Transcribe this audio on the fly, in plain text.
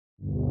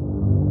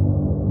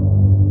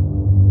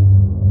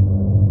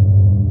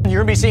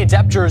you're going to be seeing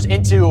temperatures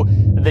into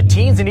the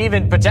teens and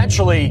even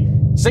potentially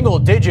single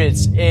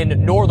digits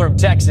in northern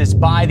Texas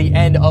by the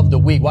end of the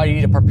week. Why do you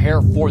need to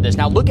prepare for this?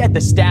 Now, look at the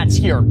stats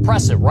here.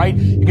 Impressive, right?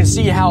 You can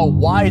see how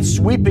wide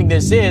sweeping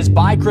this is.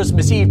 By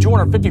Christmas Eve,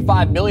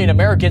 255 million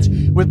Americans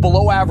with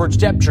below average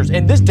temperatures.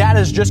 And this data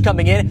is just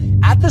coming in.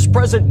 At this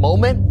present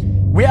moment,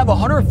 we have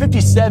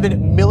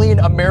 157 million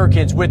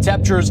Americans with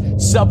temperatures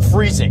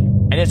sub-freezing.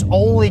 And it's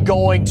only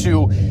going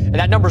to, and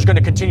that number is going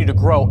to continue to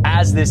grow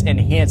as this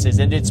enhances.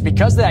 And it's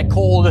because of that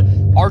cold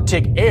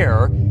Arctic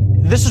air.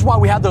 This is why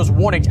we have those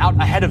warnings out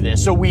ahead of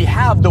this. So we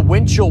have the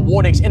wind chill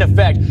warnings in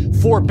effect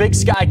for Big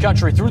Sky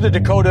country through the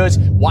Dakotas,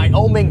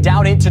 Wyoming,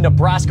 down into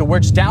Nebraska, where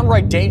it's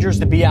downright dangerous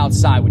to be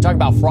outside. We talk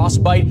about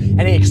frostbite,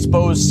 any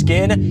exposed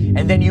skin,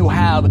 and then you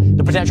have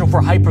the potential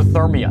for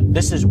hypothermia.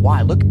 This is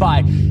why. Look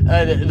by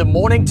the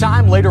morning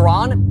time later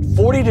on,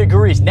 40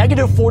 degrees,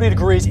 negative 40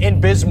 degrees in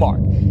Bismarck.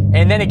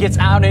 And then it gets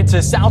out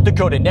into South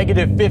Dakota,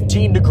 negative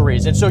 15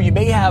 degrees. And so you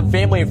may have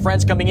family and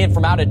friends coming in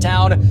from out of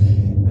town.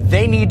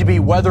 They need to be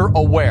weather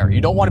aware. You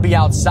don't want to be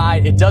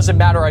outside. It doesn't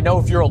matter. I know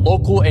if you're a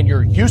local and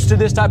you're used to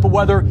this type of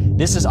weather,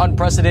 this is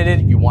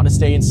unprecedented. You want to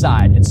stay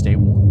inside and stay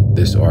warm.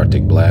 This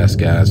Arctic blast,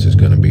 guys, is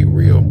going to be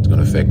real. It's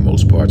going to affect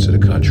most parts of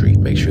the country.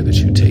 Make sure that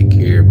you take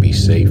care, be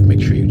safe.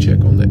 Make sure you check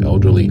on the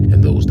elderly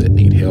and those that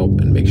need help,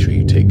 and make sure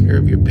you take care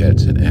of your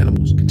pets and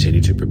animals.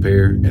 Continue to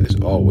prepare, and as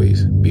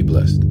always, be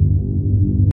blessed.